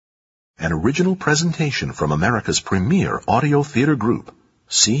an original presentation from America's premier audio theater group,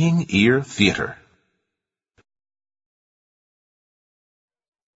 Seeing Ear Theater.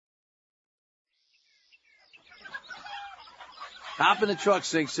 Hop in the truck,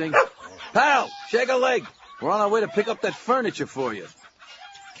 Sing Sing. Pal, shake a leg. We're on our way to pick up that furniture for you.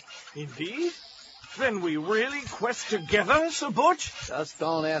 Indeed? Then we really quest together, Sir Butch? Just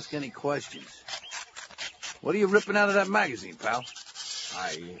don't ask any questions. What are you ripping out of that magazine, pal?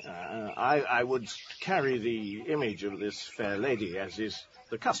 I would carry the image of this fair lady, as is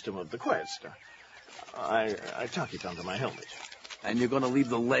the custom of the quest. I tuck it under my helmet. And you're going to leave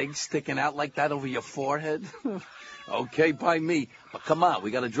the legs sticking out like that over your forehead? Okay, by me. But come on,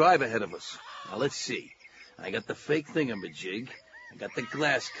 we got a drive ahead of us. Now, let's see. I got the fake thingamajig. I got the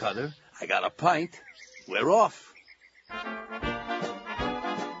glass cutter. I got a pint. We're off.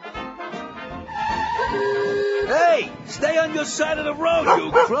 Hey, stay on your side of the road,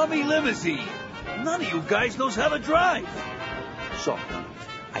 you crummy limousine. None of you guys knows how to drive. So,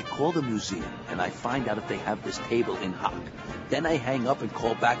 I call the museum, and I find out if they have this table in hock. Then I hang up and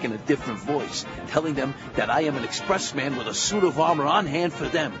call back in a different voice, telling them that I am an expressman with a suit of armor on hand for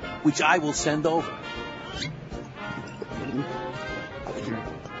them, which I will send over.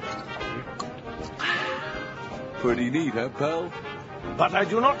 Pretty neat, huh, pal? But I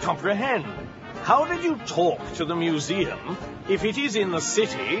do not comprehend. How did you talk to the museum if it is in the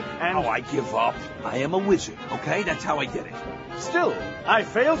city and... Oh, I give up. I am a wizard, okay? That's how I did it. Still, I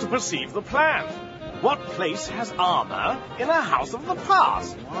fail to perceive the plan. What place has armor in a house of the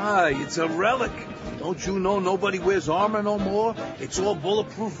past? Why, it's a relic. Don't you know nobody wears armor no more? It's all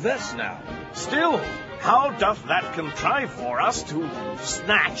bulletproof vests now. Still, how doth that contrive for us to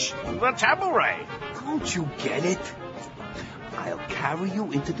snatch the tabouret? Don't you get it? I'll carry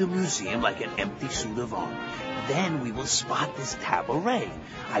you into the museum like an empty suit of armor. Then we will spot this tabouret.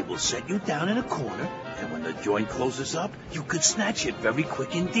 I will set you down in a corner, and when the joint closes up, you could snatch it very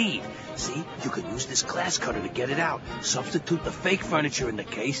quick indeed. See, you could use this glass cutter to get it out, substitute the fake furniture in the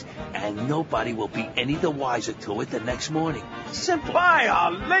case, and nobody will be any the wiser to it the next morning. Simple. By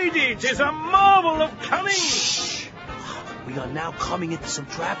Our Lady, 'tis a marvel of cunning! Shh! We are now coming into some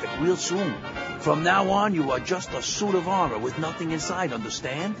traffic real soon. From now on, you are just a suit of armor with nothing inside,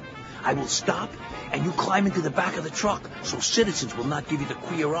 understand? I will stop, and you climb into the back of the truck, so citizens will not give you the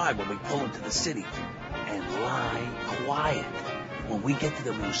queer eye when we pull into the city. And lie quiet. When we get to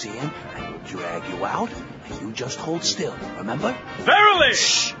the museum, I will drag you out, and you just hold still, remember? Verily!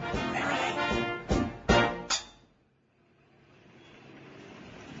 Shh! Verily.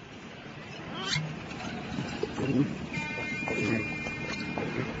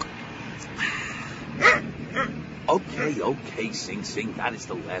 Okay, Sing Sing, that is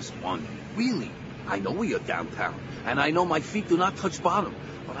the last one. Really, I know we are downtown, and I know my feet do not touch bottom,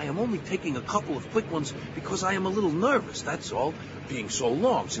 but I am only taking a couple of quick ones because I am a little nervous, that's all. Being so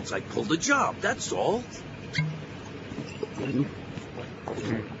long since I pulled the job, that's all.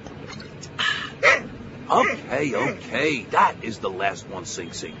 Okay, that is the last one,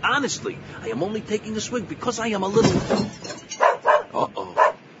 Sing Sing. Honestly, I am only taking a swig because I am a little... Uh-oh.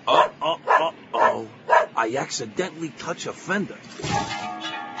 I accidentally touch a fender.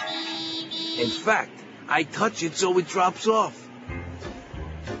 In fact, I touch it so it drops off.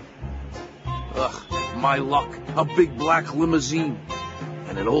 Ugh, my luck. A big black limousine.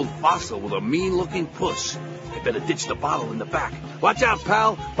 And an old fossil with a mean-looking puss. I better ditch the bottle in the back. Watch out,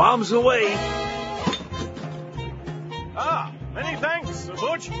 pal. Bombs away. Many thanks, Sir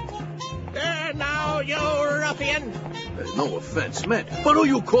Butch. There now, you ruffian. No offense meant, but who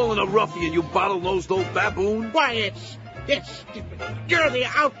you calling a ruffian, you bottle-nosed old baboon? Why, you're the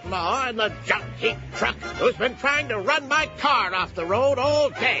outlaw in the junk heap truck who's been trying to run my car off the road all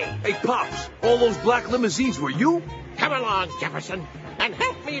day. Hey, Pops, all those black limousines were you? Come along, Jefferson, and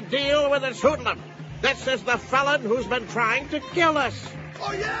help me deal with this hoodlum. This is the felon who's been trying to kill us.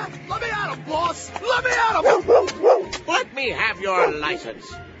 Oh, yeah? Let me at him, boss! Let me at him! Let me have your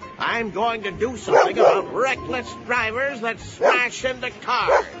license. I'm going to do something about reckless drivers that smash into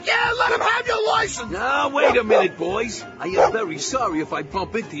cars. Yeah, let him have your license! Now, wait a minute, boys. I am very sorry if I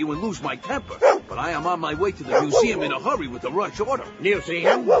bump into you and lose my temper, but I am on my way to the museum in a hurry with a rush order.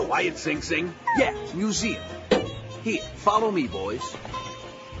 Museum? Quiet, Sing Sing. Yeah, museum. Here, follow me, boys.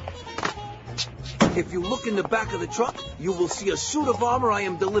 If you look in the back of the truck, you will see a suit of armor I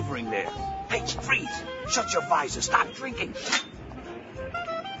am delivering there. Hey, freeze! Shut your visor. Stop drinking.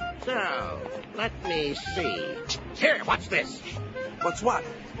 So, let me see. Here, what's this? What's what?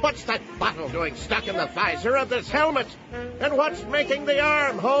 What's that bottle doing stuck in the visor of this helmet? And what's making the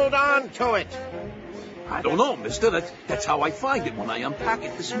arm hold on to it? I don't know, mister. That's how I find it when I unpack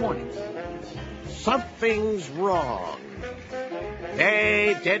it this morning. Something's wrong.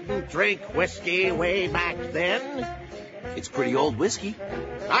 They didn't drink whiskey way back then. It's pretty old whiskey.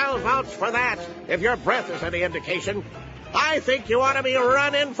 I'll vouch for that, if your breath is any indication. I think you ought to be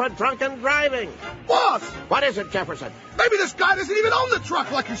run in for drunken driving. Boss! What is it, Jefferson? Maybe this guy doesn't even own the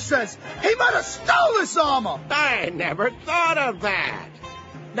truck like he says. He might have stole this armor. I never thought of that.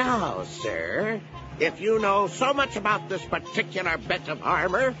 Now, sir, if you know so much about this particular bit of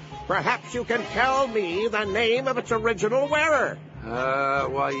armor, perhaps you can tell me the name of its original wearer.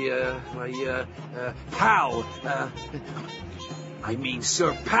 Pal. I mean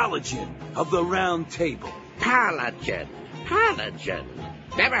Sir Paladin of the Round Table. Paladin.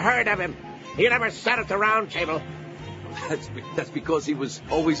 Never heard of him. He never sat at the round table. That's because he was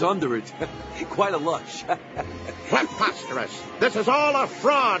always under it. Quite a lush. Preposterous. This is all a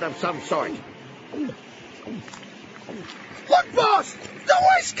fraud of some sort. Look, boss! The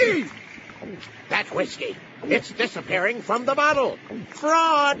whiskey! That whiskey. It's disappearing from the bottle.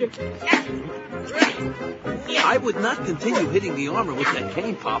 Fraud. I would not continue hitting the armor with that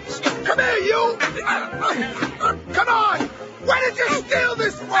cane, Pops. Come here, you! Come on! Where did you steal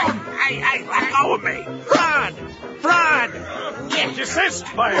this from? Hey, let go of me. Fraud. Desist,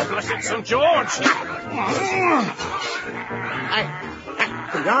 by blessed St. George.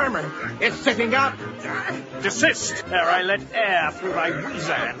 The armor is sitting up. Desist, ere I let air through thy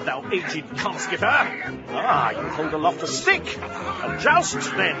weasand, thou aged conskipper. You hold aloft a stick. A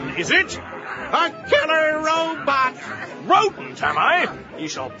joust, then, is it? A killer robot. Rodent, am I? Ye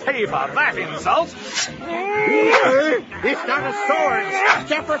shall pay for that insult. He's got a sword.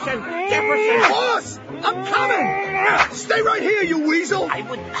 Jefferson. Boss! I'm coming! Stay right here, you weasel! I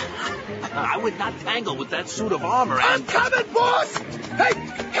would not tangle with that suit of armor. I'm coming, boss! Hey,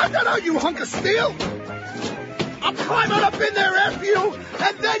 cut that out, you hunk of steel! I'm climbing up in there after you,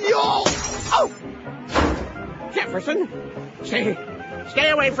 and then you'll... Oh! Jefferson, stay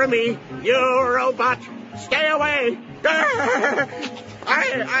away from me, you robot. Stay away.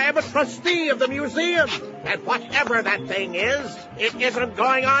 I am a trustee of the museum, and whatever that thing is, it isn't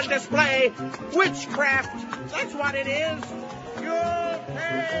going on display. Witchcraft, that's what it is. You'll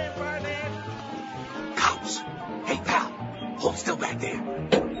pay for this. Cops! Hey, pal, hold still back there.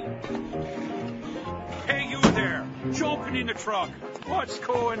 Hey, you there, jumping in the truck. What's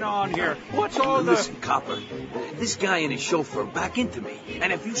going on here? What's all the... Listen, copper, this guy and his chauffeur back into me.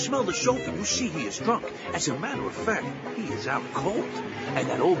 And if you smell the chauffeur, you see he is drunk. As a matter of fact, he is out cold. And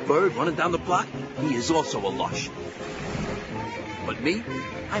that old bird running down the block, he is also a lush. But me,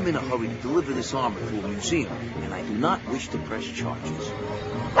 I'm in a hurry to deliver this armor to a museum, and I do not wish to press charges.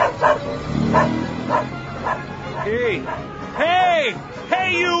 Hey,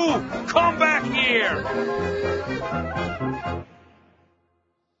 you! Come back here!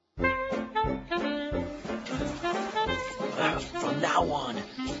 From now on,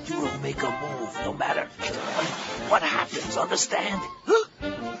 you will make a move no matter what happens, understand?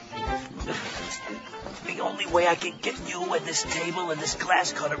 The only way I can get you and this table and this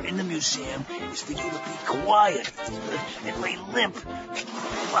glass cutter in the museum is for you to be quiet and lay limp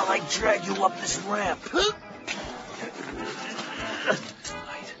while I drag you up this ramp.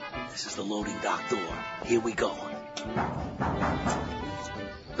 Right, this is the loading dock door. Here we go.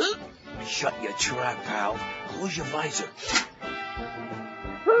 Shut your trap, pal. Close your visor.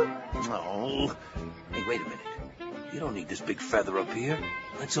 Oh. Hey, wait a minute. You don't need this big feather up here.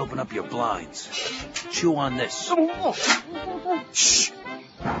 Let's open up your blinds. Chew on this. Shh.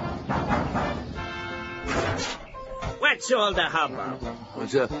 What's all the hubbub?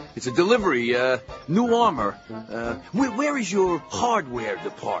 It's a delivery. New armor. Where is your hardware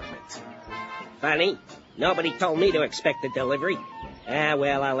department? Funny, nobody told me to expect a delivery.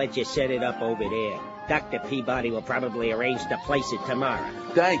 Well, I'll let you set it up over there. Dr. Peabody will probably arrange to place it tomorrow.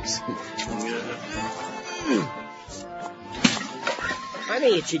 Thanks.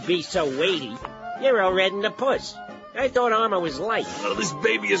 Funny it should be so weighty. You're all red in the puss. I thought armor was light. Oh, this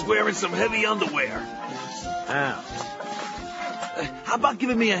baby is wearing some heavy underwear. Oh. How about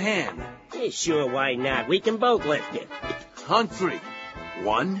giving me a hand? Yeah, sure, why not? We can both lift it. On three.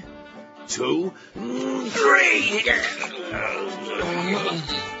 1, 2, 3.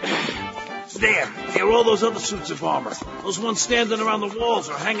 There are all those other suits of armor. Those ones standing around the walls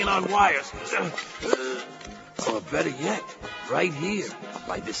or hanging on wires. Or better yet, right here,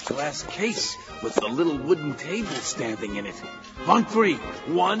 by this glass case with the little wooden table standing in it. On 3.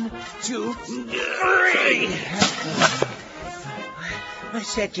 1, 2, 3.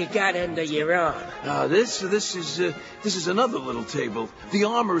 What's that you got under your arm? This is another little table. The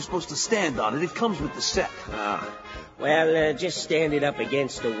armor is supposed to stand on it. It comes with the set. Well, just stand it up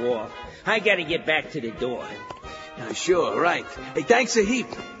against the wall. I gotta get back to the door. Sure, right. Hey, thanks a heap.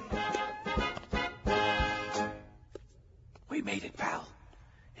 We made it, pal.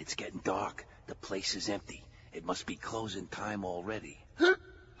 It's getting dark. The place is empty. It must be closing time already.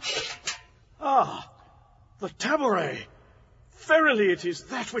 The tabouret. Verily it is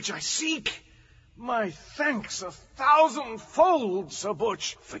that which I seek. My thanks 1,000-fold, Sir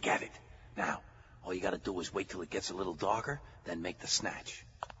Butch. Forget it. Now, all you gotta do is wait till it gets a little darker, then make the snatch.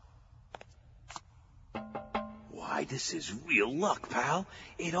 Why, this is real luck, pal.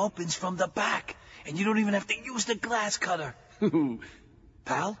 It opens from the back, and you don't even have to use the glass cutter.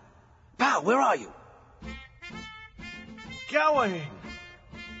 Pal? Pal, where are you? Gawain.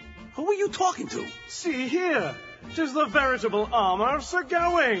 Who are you talking to? See here. 'Tis the veritable armor of Sir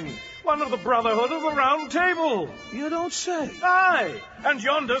Gawain, one of the Brotherhood of the Round Table. You don't say. Aye, and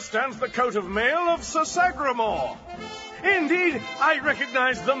yonder stands the coat of mail of Sir Sagramore. Indeed, I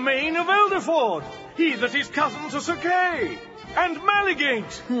recognize the mane of Elderford, he that is cousin to Sir Kay, and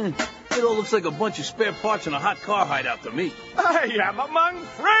Malligate. It all looks like a bunch of spare parts in a hot car hideout to me. I am among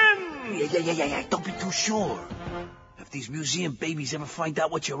friends. Yeah. Don't be too sure. If these museum babies ever find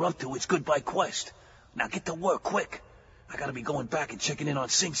out what you're up to, it's goodbye quest. Now get to work, quick. I gotta be going back and checking in on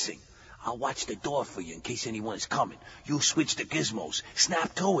Sing Sing. I'll watch the door for you in case anyone is coming. You switch the gizmos.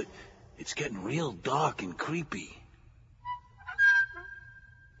 Snap to it. It's getting real dark and creepy.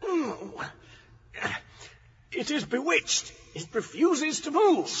 It is bewitched. It refuses to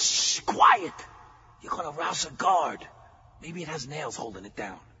move. Shh, quiet. You're gonna rouse a guard. Maybe it has nails holding it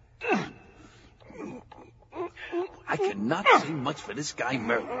down. I cannot say much for this guy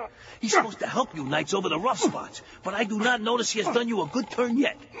Merlin. He's supposed to help you knights over the rough spots, but I do not notice he has done you a good turn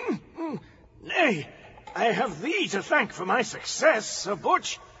yet. Nay, I have thee to thank for my success, Sir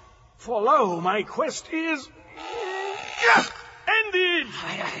Butch. For lo, my quest is ended.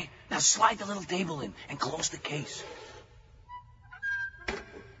 Aye. Now slide the little table in and close the case.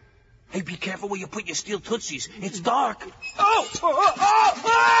 Hey, be careful where you put your steel tootsies. It's dark.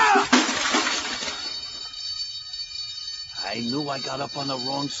 I knew I got up on the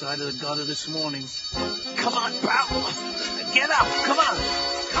wrong side of the gutter this morning. Come on, pal. Get up. Come on.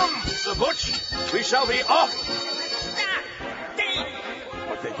 Come, Sir Butch. We shall be off.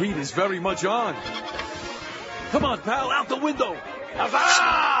 But the heat is very much on. Come on, pal. Out the window.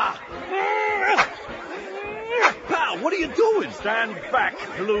 Huzzah! Pal, what are you doing? Stand back,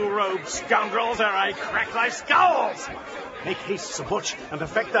 blue-robed scoundrels, ere I crack thy skulls! Make haste, Sir Butch, and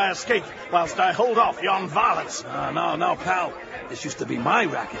effect thy escape, whilst I hold off yon varlets. No, pal. This used to be my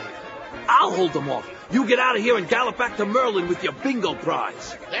racket. I'll hold them off. You get out of here and gallop back to Merlin with your bingo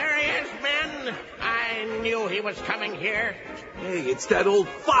prize. There he is, men. I knew he was coming here. Hey, it's that old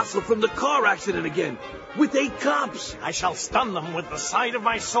fossil from the car accident again, with 8 cops. I shall stun them with the side of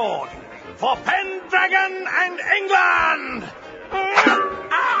my sword. For Pendragon and England!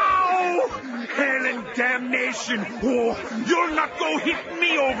 Ow! Hell and damnation! Oh, you'll not go hit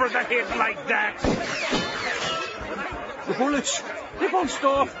me over the head like that! The bullets, they bounced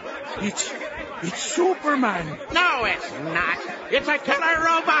off. It's Superman. No, it's not. It's a killer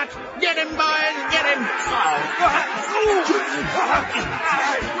robot. Get him, boys, get him.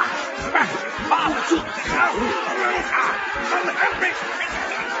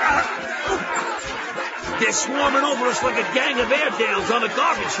 They're swarming over us like a gang of Airedales on a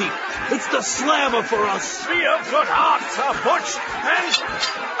garbage heap. It's the slammer for us. Be of good heart, Sir Butch, and...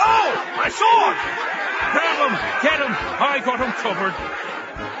 Oh, my sword! Grab him! Get him! I got him covered.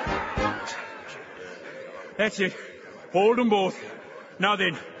 That's it. Hold them both. Now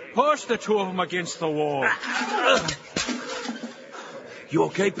then, push the 2 of them against the wall. You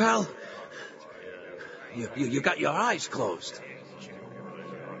okay, pal? You got your eyes closed.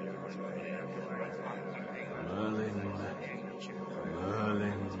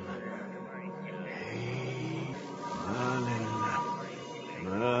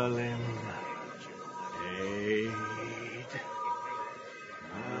 Merlin.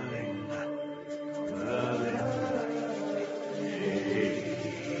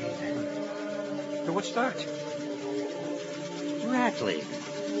 What's that? Rattling.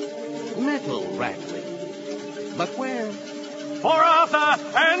 Metal rattling. But where? For Arthur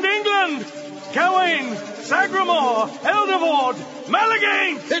and England! Gawain, Sagramore, Eldavord,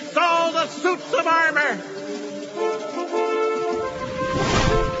 Malligate! It's all the suits of armor!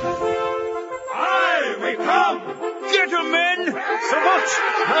 Aye, we come! Get him, men! Sir Butch,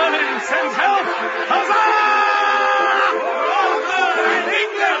 Merlin sends help! Huzzah!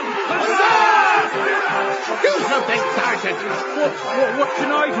 you think, Sergeant? What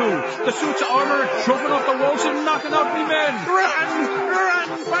can I do? The suits of armor jumping off the walls and knocking out me men.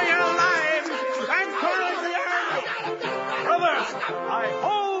 Run for your lives! And call the army! Brothers, I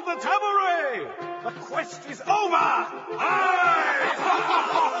hold the tabouret. The quest is over. Aye!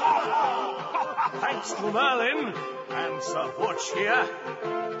 Thanks to Merlin and Sir Butch here.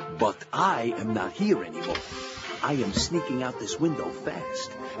 But I am not here anymore. I am sneaking out this window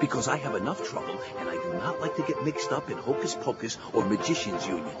fast because I have enough trouble and I do not like to get mixed up in hocus pocus or magicians'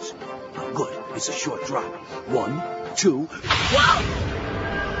 unions. Oh, good. It's a short drop. 1, 2. Wow!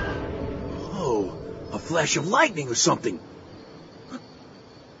 Oh, a flash of lightning or something.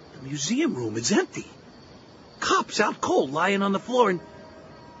 The museum room is empty. Cops out cold lying on the floor and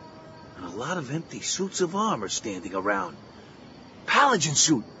a lot of empty suits of armor standing around. Paladin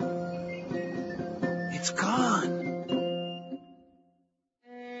suit. It's gone.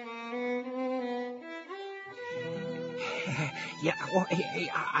 Yeah,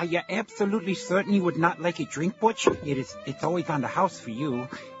 are you absolutely certain you would not like a drink, Butch? It's always on the house for you.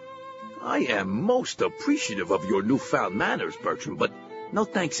 I am most appreciative of your newfound manners, Bertram, but no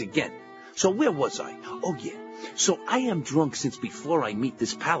thanks again. So where was I? Oh, yeah. So I am drunk since before I meet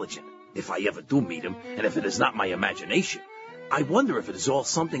this Paladin, if I ever do meet him, and if it is not my imagination. I wonder if it is all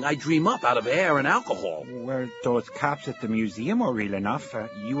something I dream up out of air and alcohol. Well, those cops at the museum are real enough.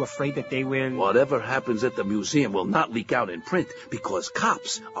 You afraid that they will... Whatever happens at the museum will not leak out in print because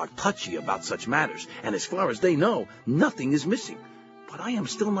cops are touchy about such matters, and as far as they know, nothing is missing. But I am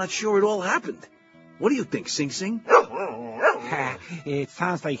still not sure it all happened. What do you think, Sing Sing? It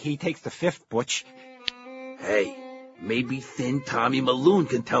sounds like he takes the fifth, Butch. Hey, maybe Thin Tommy Maloon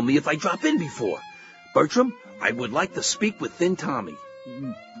can tell me if I drop in before. Bertram, I would like to speak with Thin Tommy.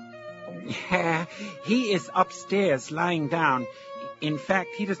 He is upstairs, lying down. In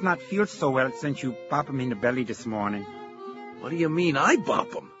fact, he does not feel so well since you bop him in the belly this morning. What do you mean I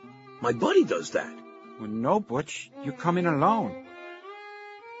bop him? My buddy does that. Well, no, Butch. You come in alone.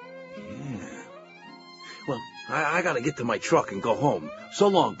 Yeah. Well, I gotta get to my truck and go home. So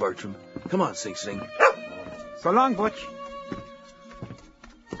long, Bertram. Come on, Sing Sing. So long, Butch.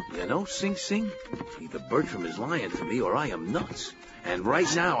 You know, Sing Sing, either Bertram is lying to me or I am nuts. And right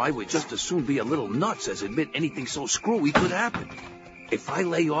now, I would just as soon be a little nuts as admit anything so screwy could happen. If I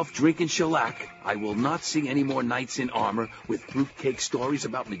lay off drinking shellac, I will not see any more knights in armor with fruitcake stories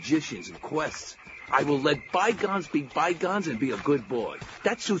about magicians and quests. I will let bygones be bygones and be a good boy.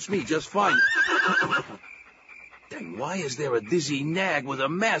 That suits me just fine. Then why is there a dizzy nag with a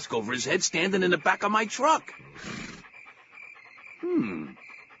mask over his head standing in the back of my truck?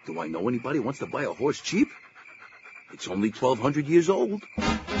 Do I know anybody who wants to buy a horse cheap? It's only 1,200 years old.